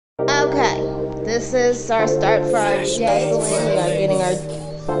Okay, this is our start for our day. We are getting our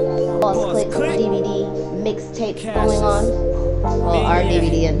Clikk DVD mixtape going on. Well, our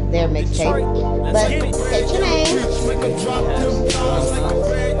DVD and their mixtape. But state your name.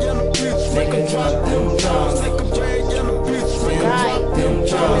 Right,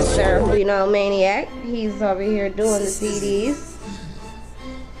 Mr. Maniak. He's over here doing the CDs.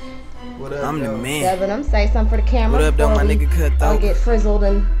 What up, I'm the man. Devin, say something for the camera. What up, though, my nigga Cut though? Get frizzled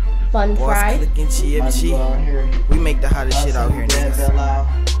and fun fried. We make the hottest shit out here, niggas.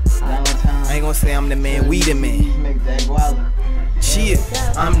 I ain't gonna say I'm the man, we the man. Shit,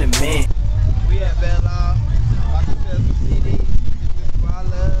 I'm the man. We at Bella, about to sell some CDs.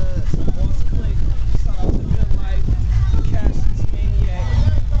 Clikk, shout out to GoodLife, Kashas, Maniak,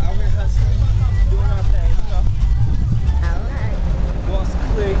 out here hustling, doing our thing, you know. Alright.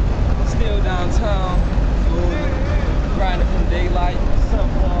 Clikk, still downtown, grinding from daylight,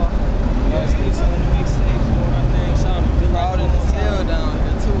 sunfall. Still selling the mixtapes, doing our thing. Shout out to GoodLife, still down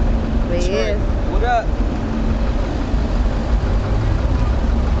here too. Yeah. What up?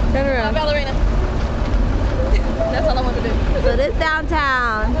 Turn around. Ballerina. That's all I want to do. So this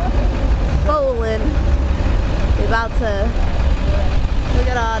downtown, bowling. We about to look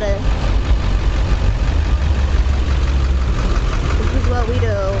at all this. This is what we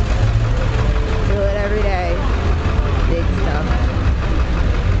do. Do it every day. Big stuff.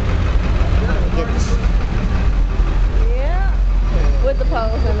 Yeah. With the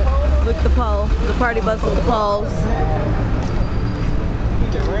poles in it. With the pole. The party bus with the poles.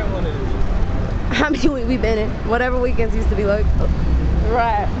 How many we been in? Whatever weekends used to be like.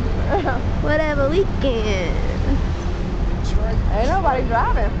 Right. Whatever weekend. Ain't nobody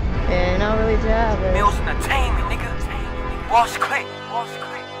driving. Yeah, not really driving. Mills Entertainment, nigga. Clikk.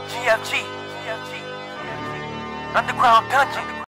 GFG. Underground Dungeon.